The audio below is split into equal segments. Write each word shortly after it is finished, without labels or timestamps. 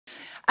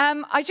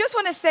I just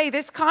want to say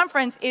this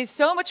conference is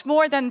so much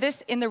more than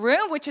this in the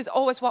room, which is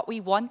always what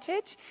we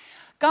wanted.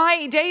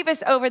 Guy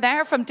Davis over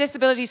there from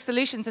Disability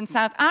Solutions in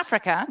South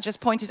Africa just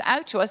pointed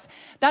out to us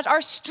that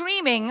our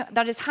streaming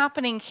that is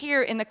happening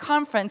here in the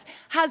conference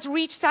has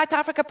reached South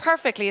Africa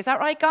perfectly. Is that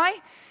right, Guy?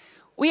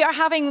 We are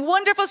having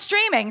wonderful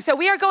streaming, so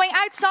we are going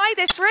outside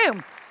this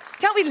room.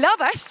 Don't we love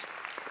it?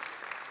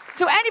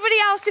 So anybody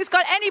else who's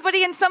got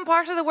anybody in some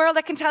part of the world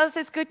that can tell us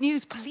this good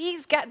news,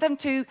 please get them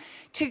to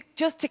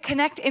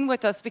connect in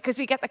with us, because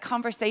we get the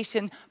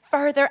conversation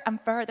further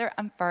and further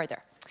and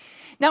further.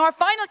 Now, our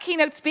final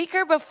keynote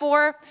speaker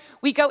before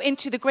we go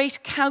into the great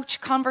couch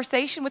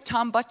conversation with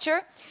Tom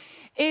Butcher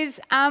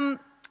is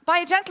by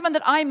a gentleman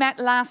that I met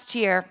last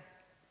year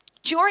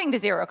during the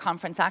Zero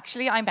conference,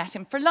 actually. I met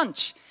him for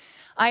lunch.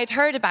 I had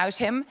heard about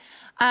him,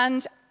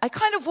 and I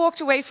kind of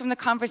walked away from the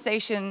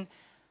conversation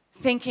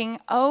thinking,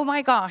 oh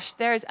my gosh,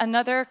 there's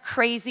another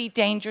crazy,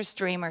 dangerous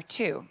dreamer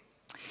too.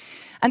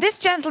 And this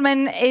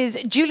gentleman is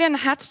Julian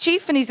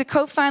HADSCHIEFF, and he's the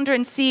co-founder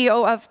and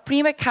CEO of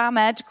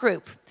PremiQaMed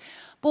Group.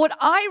 But what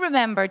I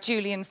remember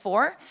Julian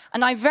for,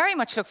 and I very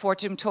much look forward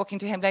to talking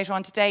to him later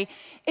on today,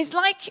 is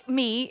like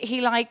me,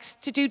 he likes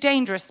to do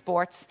dangerous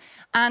sports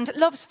and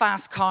loves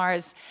fast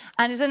cars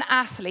and is an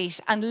athlete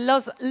and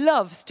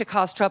loves to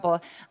cause trouble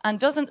and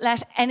doesn't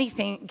let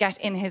anything get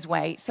in his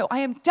way. So I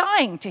am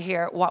dying to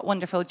hear what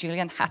wonderful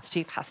Julian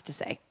HADSCHIEFF has to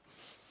say.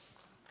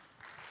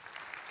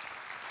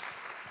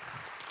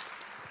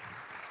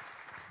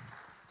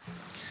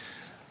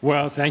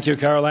 Well, thank you,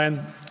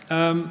 Caroline.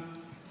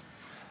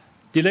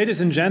 Dear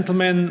ladies and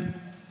gentlemen,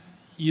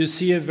 you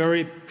see a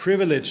very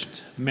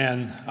privileged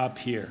man up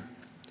here.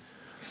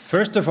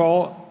 First of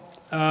all,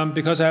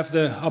 because I have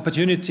the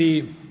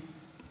opportunity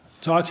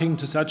talking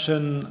to such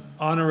an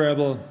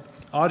honorable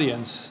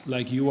audience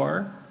like you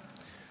are.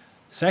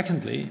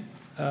 Secondly,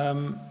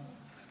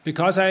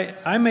 because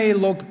I may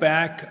look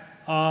back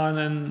on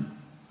a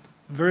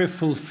very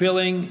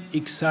fulfilling,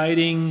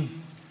 exciting,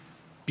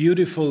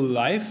 beautiful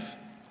life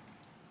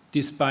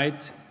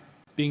despite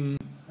being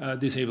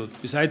disabled.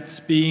 Besides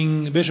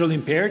being visually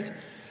impaired,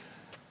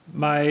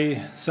 my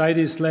sight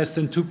is less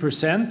than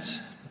 2%,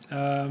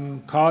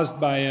 caused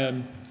by a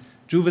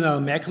juvenile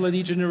macular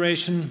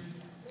degeneration.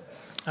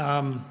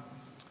 Well,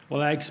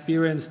 I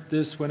experienced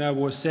this when I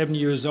was 7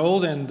 years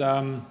old, and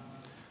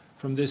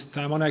from this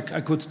time on I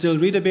could still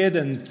read a bit,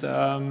 and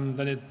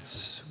then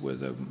it's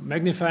with a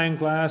magnifying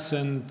glass,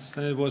 and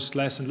then it was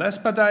less and less.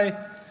 But I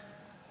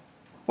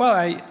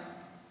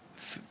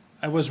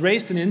was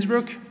raised in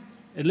Innsbruck,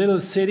 a little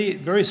city,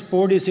 very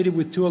sporty city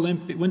with two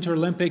Winter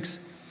Olympics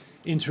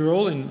in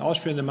Tyrol, in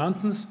Austria, in the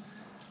mountains.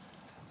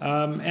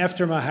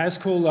 After my high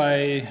school,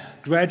 I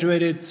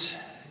graduated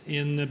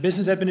in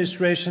business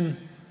administration.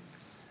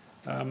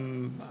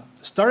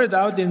 Started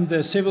out in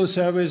the civil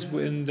service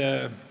in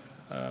the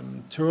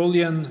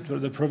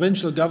the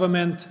provincial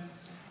government,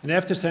 and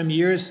after some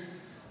years,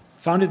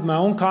 founded my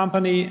own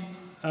company.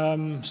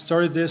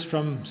 Started this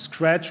from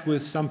scratch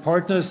with some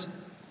partners.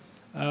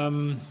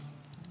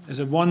 As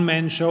a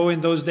one-man show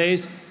in those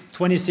days,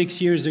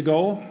 26 years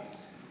ago.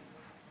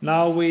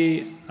 Now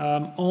we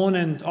own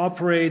and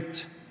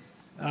operate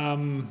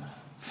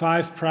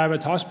 5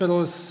 private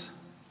hospitals,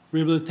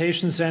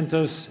 rehabilitation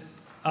centers,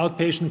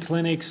 outpatient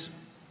clinics.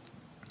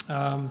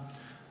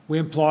 We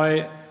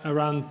employ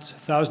around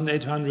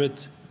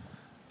 1,800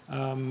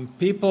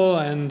 people,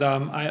 and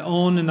I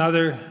own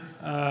another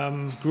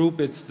group.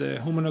 It's the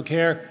Humano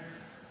Care.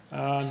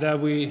 That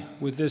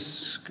with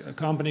this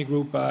company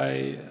group,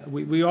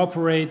 we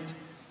operate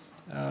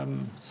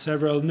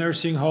several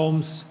nursing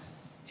homes,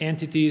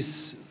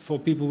 entities for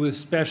people with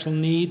special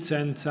needs,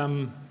 and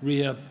some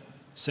rehab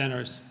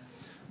centers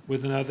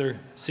with another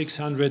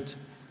 600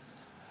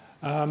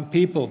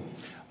 people.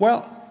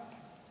 Well,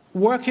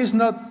 work is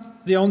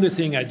not the only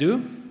thing I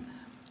do.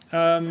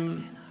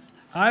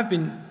 I've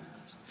been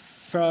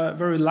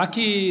very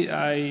lucky.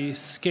 I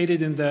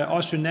skated in the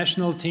Austrian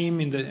national team,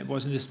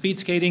 was in the speed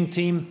skating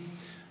team,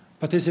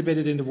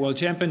 participated in the World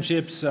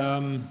Championships.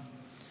 Well,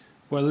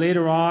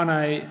 later on,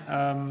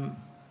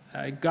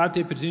 I got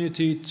the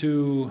opportunity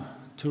to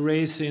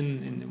race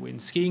in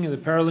skiing, in the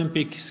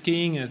Paralympic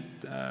skiing, at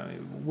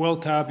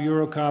World Cup,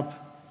 Euro Cup.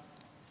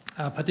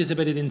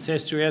 Participated in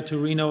Sestriere,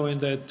 Torino in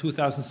the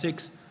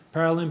 2006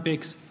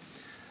 Paralympics.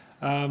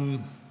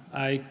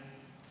 I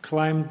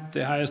climbed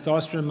the highest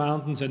Austrian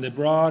mountains and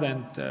abroad,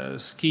 and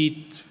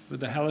skied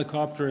with a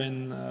helicopter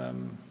in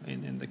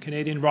the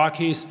Canadian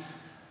Rockies.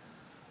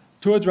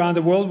 Toured around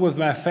the world with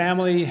my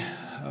family,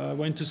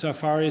 went to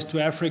safaris to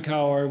Africa,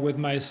 or with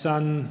my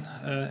son,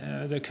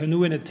 the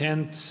canoe in a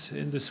tent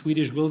in the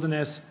Swedish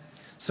wilderness.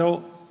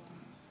 So,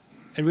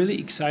 a really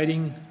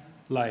exciting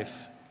life.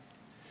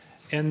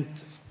 And,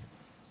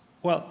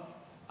 well,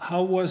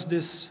 how was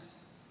this?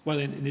 Well,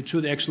 and it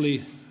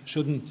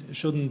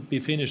shouldn't be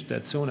finished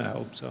that soon, I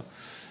hope so.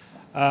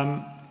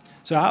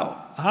 So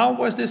how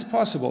was this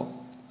possible?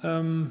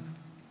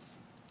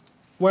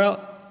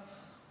 Well,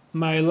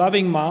 my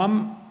loving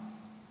mom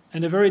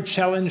and a very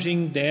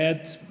challenging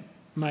dad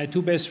my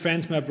two best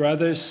friends, my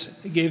brothers,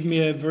 gave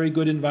me a very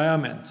good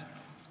environment,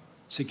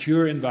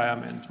 secure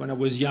environment when I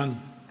was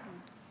young.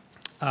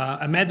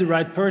 I met the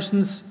right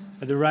persons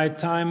at the right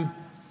time,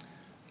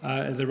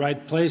 at the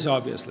right place,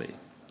 obviously.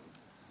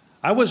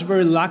 I was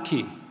very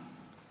lucky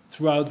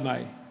throughout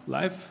my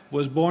life.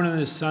 Was born on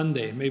a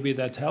Sunday, maybe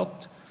that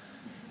helped.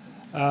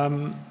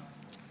 And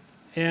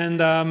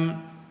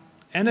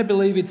I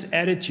believe it's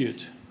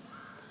attitude.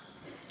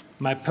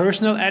 My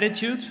personal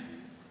attitude,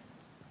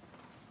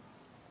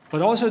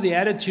 but also the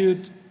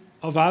attitude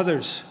of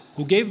others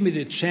who gave me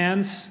the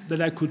chance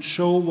that I could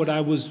show what I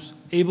was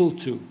able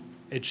to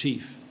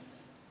achieve.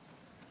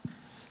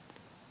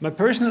 My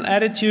personal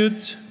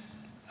attitude,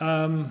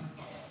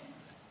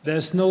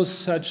 there's no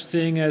such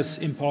thing as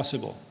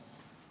impossible.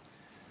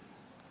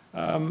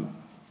 A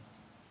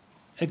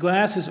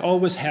glass is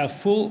always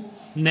half full,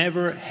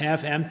 never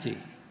half empty.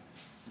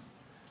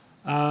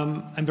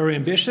 I'm very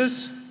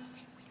ambitious.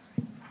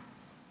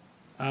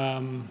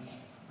 I'm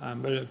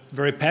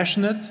very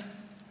passionate.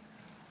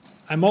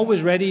 I'm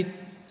always ready,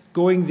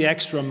 going the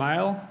extra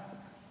mile.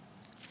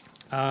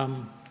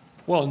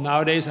 Well,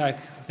 nowadays I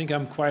think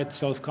I'm quite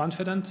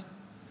self-confident.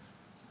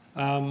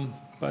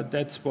 But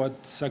that's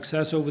what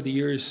success over the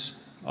years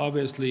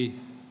obviously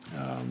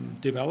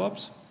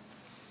develops.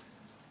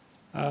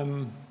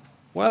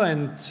 Well,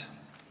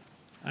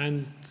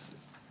 and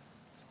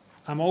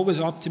I'm always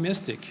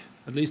optimistic,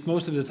 at least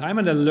most of the time,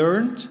 and I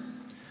learned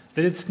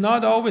that it's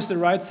not always the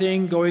right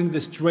thing going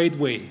the straight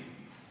way.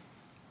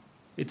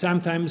 It's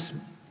sometimes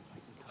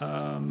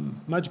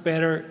much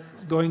better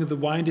going the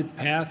winded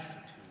path,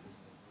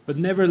 but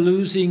never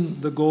losing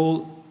the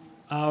goal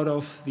out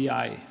of the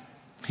eye.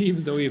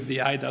 Even though if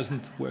the eye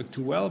doesn't work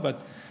too well,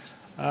 but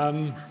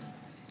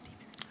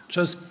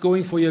just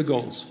going for your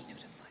goals,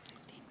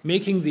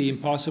 making the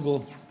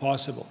impossible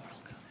possible.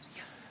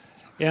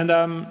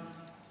 And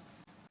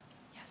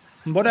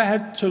what I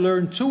had to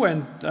learn too,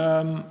 and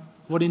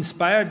what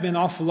inspired me an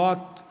awful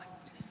lot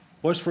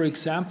was, for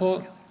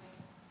example,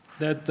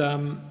 that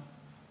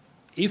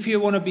if you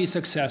want to be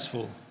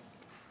successful,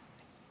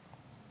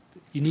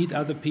 you need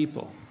other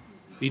people.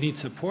 You need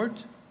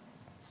support,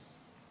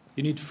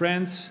 you need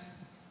friends,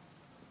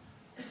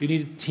 you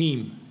need a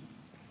team.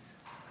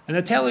 And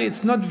I tell you,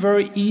 it's not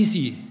very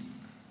easy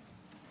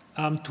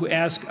to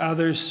ask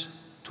others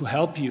to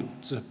help you,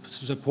 to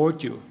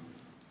support you,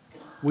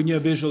 when you're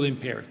visually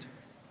impaired.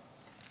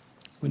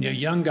 When you're a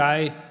young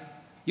guy,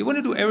 you want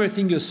to do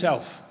everything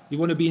yourself. You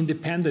want to be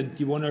independent.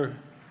 You want to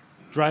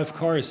drive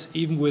cars,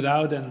 even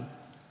without a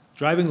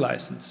driving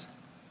license.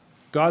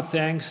 God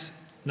thanks,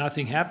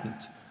 nothing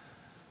happened.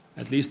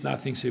 At least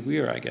nothing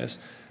severe, I guess.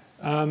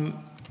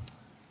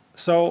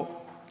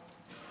 So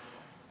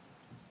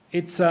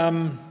it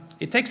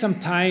takes some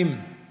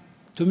time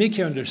to make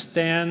you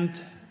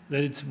understand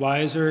that it's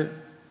wiser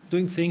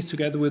doing things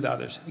together with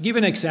others. I'll give you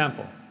an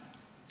example.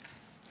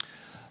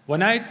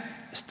 When I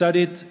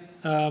studied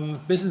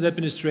business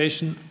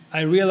administration,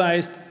 I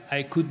realized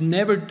I could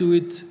never do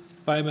it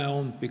by my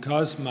own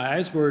because my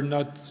eyes were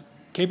not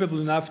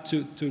capable enough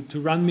to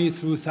run me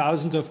through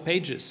thousands of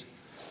pages.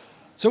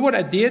 So what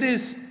I did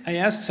is I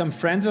asked some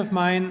friends of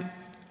mine,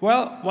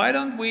 well, why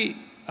don't we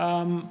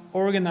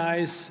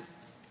organize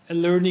a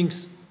learning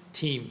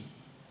team?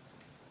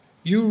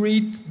 You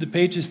read the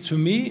pages to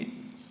me,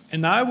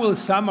 and I will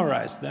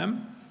summarize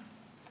them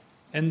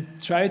and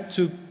try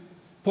to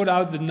put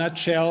out the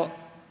nutshell,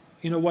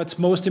 what's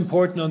most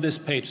important on this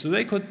page. So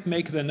they could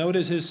make the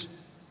notices.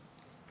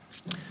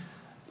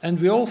 And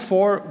we all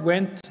four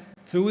went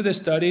through the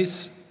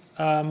studies,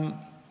 and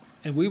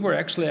we were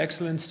actually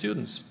excellent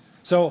students.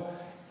 So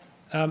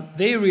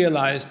they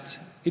realized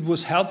it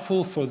was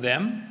helpful for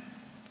them,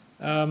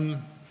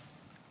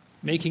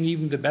 making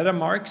even the better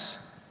marks.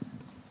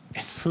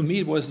 And for me,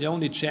 it was the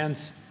only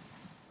chance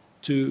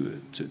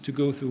to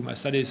go through my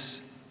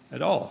studies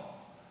at all.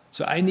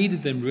 So I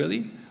needed them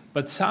really,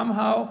 but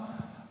somehow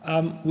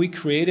we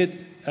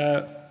created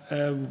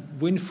a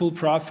win-full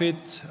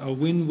profit, a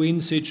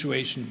win-win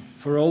situation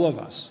for all of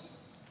us.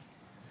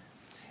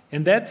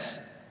 And that's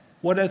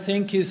what I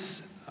think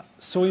is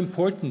so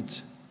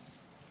important,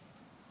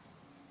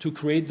 to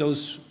create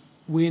those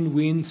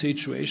win-win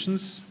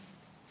situations.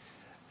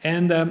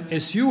 And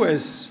as you,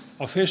 as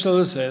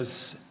officials,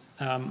 as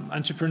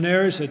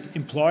entrepreneurs, as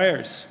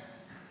employers,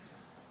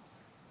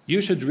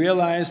 you should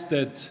realize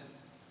that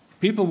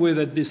people with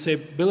a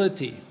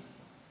disability,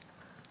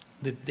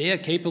 that they are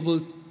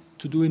capable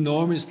to do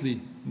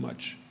enormously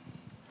much.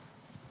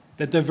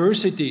 That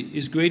diversity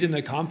is great in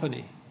a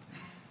company.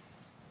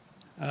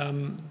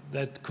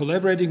 That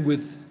collaborating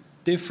with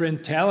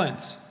different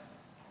talents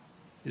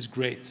is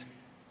great.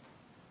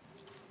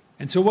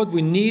 And so what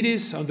we need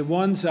is, on the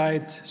one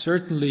side,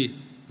 certainly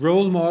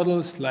role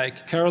models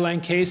like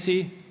Caroline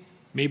Casey,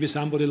 maybe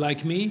somebody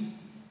like me,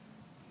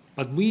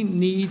 but we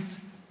need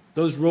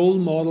those role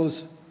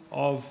models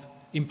of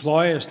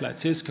employers like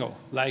Cisco,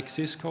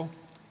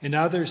 and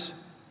others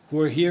who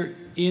are here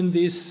in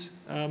this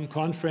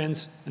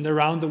conference and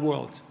around the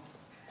world,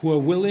 who are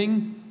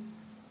willing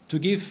to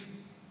give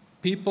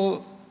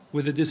people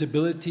with a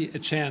disability a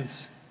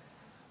chance,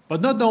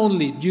 but not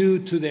only due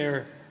to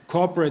their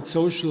corporate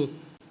social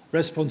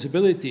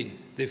responsibility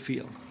they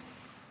feel,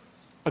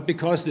 but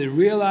because they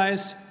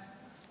realize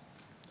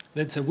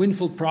that's a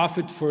windful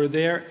profit for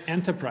their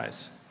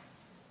enterprise.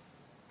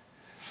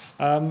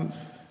 When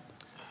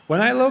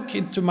I look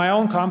into my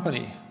own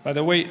company, by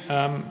the way,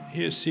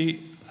 here you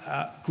see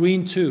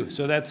green too,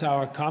 so that's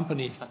our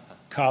company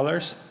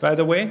colors, by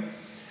the way.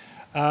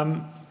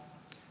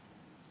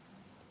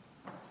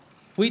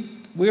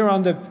 We're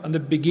on the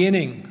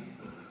beginning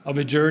of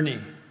a journey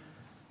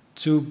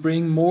to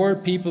bring more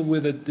people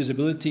with a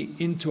disability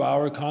into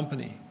our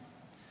company.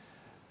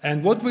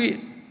 And what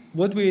we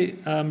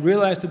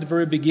realized at the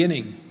very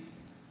beginning,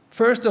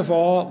 first of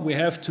all, we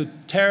have to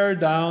tear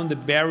down the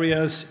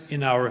barriers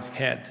in our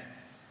head.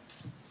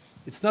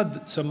 It's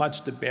not so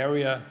much the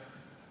barrier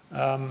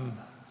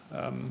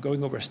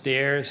going over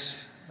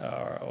stairs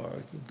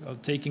or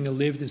taking a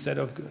lift instead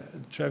of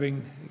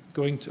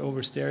going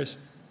over stairs.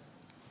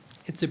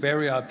 It's a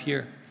barrier up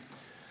here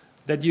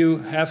that you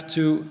have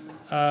to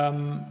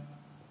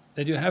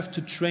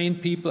train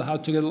people how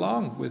to get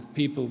along with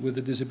people with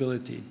a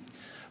disability.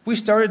 We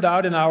started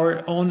out in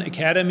our own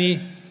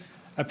academy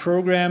a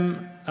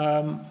program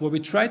where we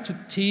tried to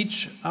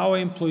teach our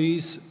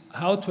employees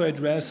how to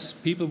address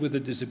people with a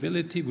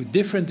disability, with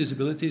different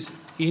disabilities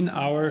in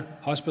our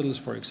hospitals,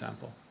 for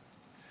example.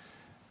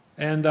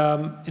 And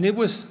it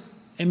was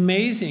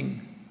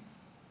amazing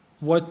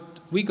what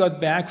we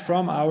got back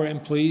from our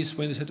employees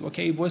when they said,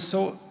 okay, it was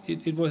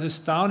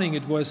astounding,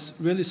 it was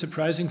really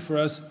surprising for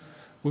us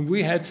when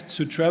we had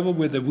to travel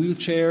with a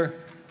wheelchair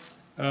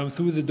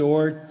through the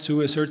door to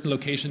a certain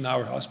location in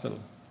our hospital.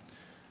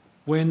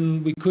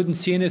 When we couldn't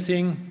see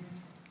anything,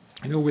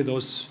 you know, with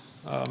those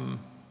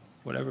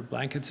whatever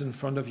blankets in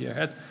front of your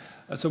head,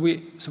 so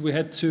we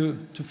had to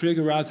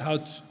figure out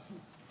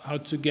how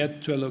to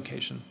get to a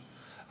location.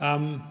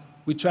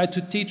 We tried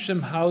to teach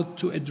them how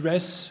to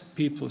address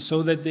people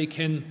so that they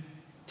can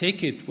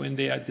take it when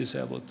they are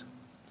disabled.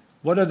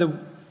 What are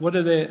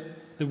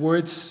the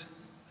words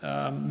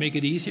make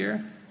it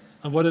easier,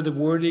 and what are the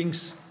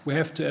wordings we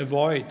have to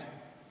avoid?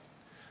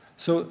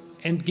 So,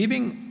 and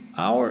giving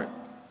our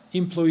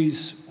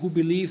employees who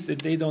believe that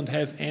they don't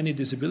have any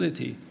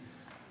disability,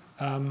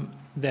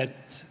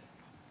 that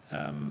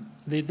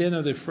they're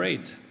not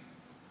afraid,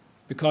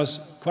 because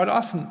quite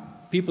often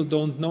people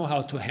don't know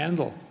how to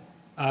handle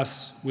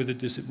us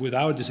with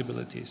our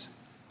disabilities.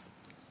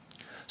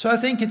 So I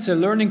think it's a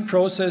learning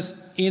process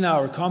in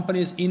our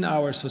companies, in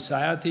our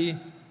society,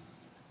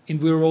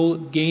 and we're all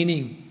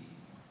gaining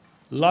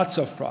lots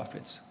of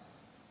profits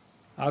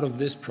out of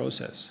this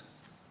process.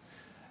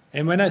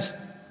 And when I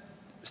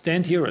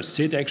stand here, or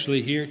sit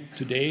actually here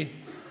today,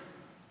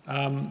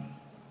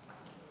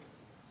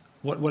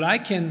 what I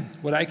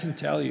can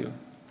tell you,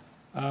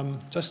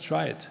 just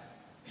try it.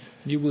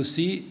 You will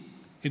see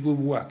it will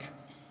work.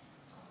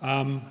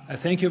 I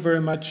thank you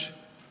very much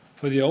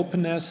for the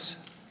openness,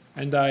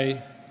 and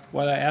I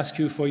ask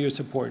you for your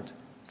support.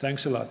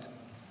 Thanks a lot.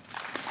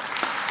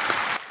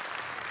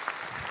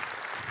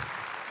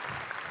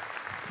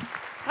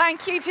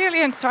 Thank you,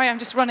 Julian. Sorry, I'm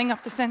just running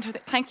up the centre.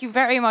 Thank you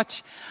very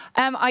much.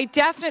 I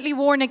definitely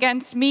warn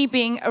against me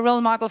being a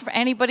role model for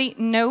anybody.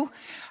 No,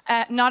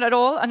 not at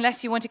all,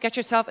 unless you want to get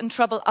yourself in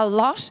trouble a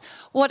lot.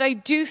 What I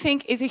do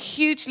think is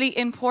hugely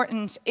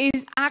important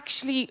is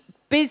actually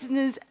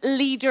business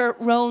leader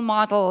role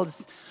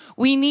models.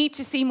 We need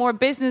to see more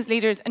business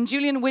leaders. And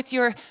Julian, with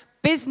your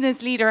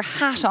business leader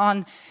hat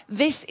on,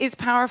 this is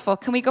powerful.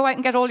 Can we go out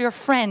and get all your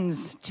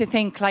friends to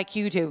think like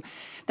you do?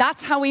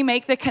 That's how we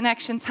make the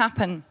connections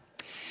happen.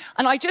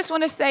 And I just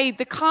want to say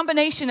the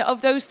combination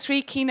of those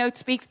three keynote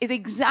speaks is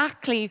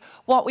exactly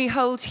what we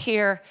hold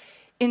here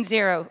in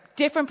Zero.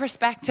 Different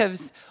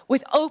perspectives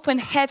with open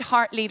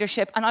head-heart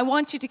leadership. And I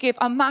want you to give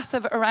a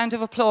massive round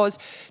of applause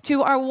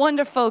to our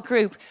wonderful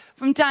group,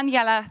 from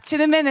Daniela to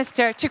the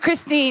Minister, to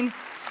Christine,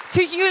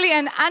 to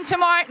Julian and to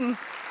Martin.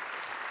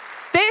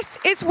 This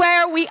is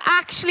where we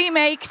actually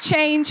make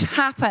change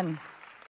happen.